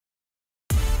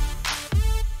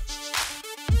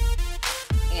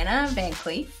Anna Van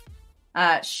Cleef,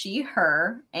 she,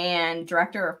 her, and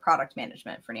Director of Product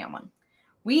Management for Neon One.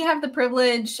 We have the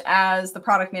privilege as the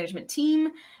product management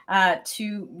team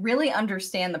to really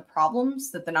understand the problems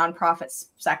that the nonprofit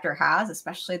sector has,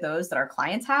 especially those that our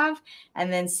clients have,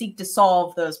 and then seek to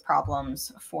solve those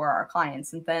problems for our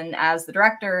clients. And then as the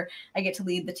director, I get to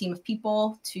lead the team of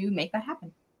people to make that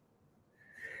happen.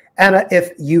 Anna,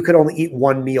 if you could only eat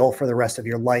one meal for the rest of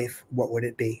your life, what would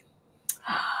it be?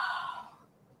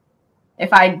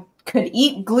 If I could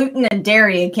eat gluten and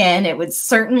dairy again, it would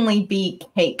certainly be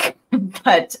cake.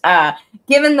 But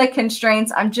given the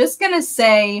constraints, I'm just going to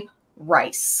say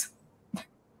rice.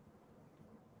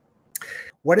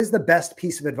 What is the best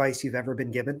piece of advice you've ever been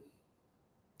given?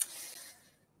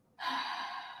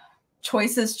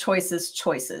 Choices, choices,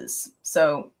 choices.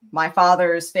 So my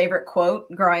father's favorite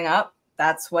quote growing up,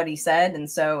 that's what he said. And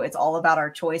so it's all about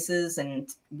our choices, and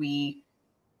we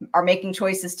are making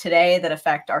choices today that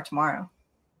affect our tomorrow.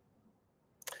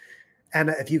 And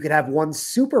if you could have one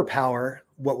superpower,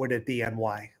 what would it be and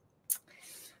why?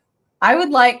 I would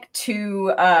like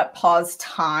to pause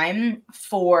time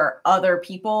for other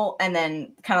people, and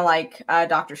then kind of like a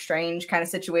Doctor Strange kind of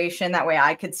situation. That way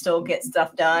I could still get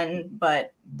stuff done,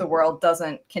 but the world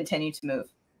doesn't continue to move.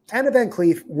 Anna Van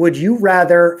Cleef, would you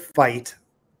rather fight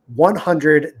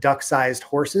 100 duck-sized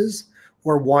horses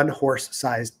or one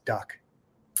horse-sized duck?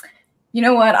 You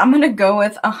know what? I'm going to go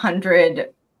with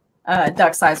 100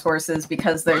 duck-sized horses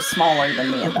because they're smaller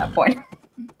than me at that point.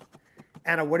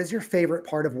 Anna, what is your favorite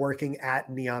part of working at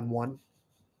Neon One?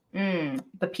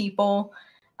 The people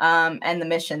and the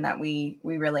mission that we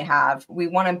really have. We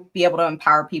want to be able to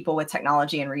empower people with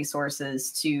technology and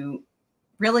resources to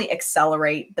really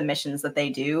accelerate the missions that they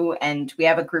do. And we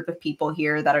have a group of people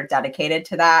here that are dedicated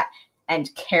to that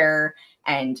and care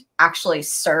and actually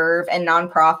serve in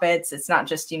nonprofits. It's not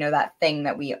just, that thing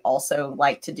that we also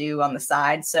like to do on the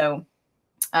side. So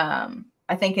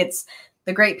I think it's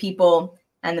the great people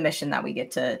and the mission that we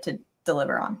get to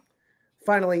deliver on.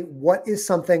 Finally, what is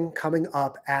something coming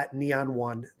up at Neon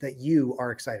One that you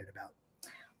are excited about?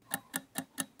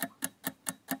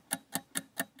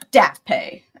 Daft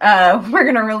Pay. We're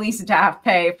going to release Daft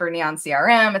Pay for Neon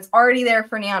CRM. It's already there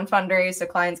for Neon Fundraise, so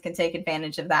clients can take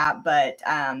advantage of that. But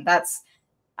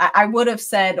I would have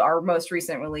said our most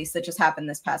recent release that just happened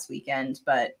this past weekend,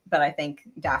 but I think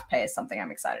Daft Pay is something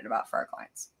I'm excited about for our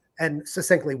clients. And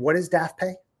succinctly, what is Daft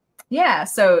Pay? Yeah,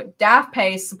 so Daft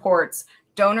Pay supports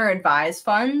donor advised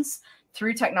funds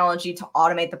through technology to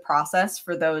automate the process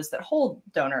for those that hold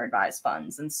donor advised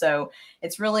funds. And so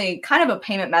it's really kind of a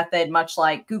payment method, much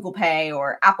like Google Pay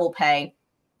or Apple Pay,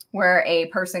 where a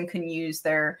person can use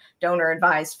their donor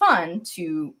advised fund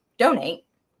to donate,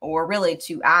 or really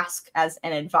to ask as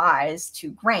an advise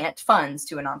to grant funds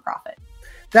to a nonprofit.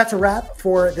 That's a wrap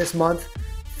for this month.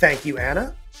 Thank you,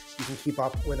 Anna. You can keep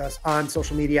up with us on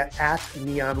social media at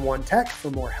Neon One Tech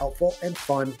for more helpful and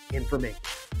fun information.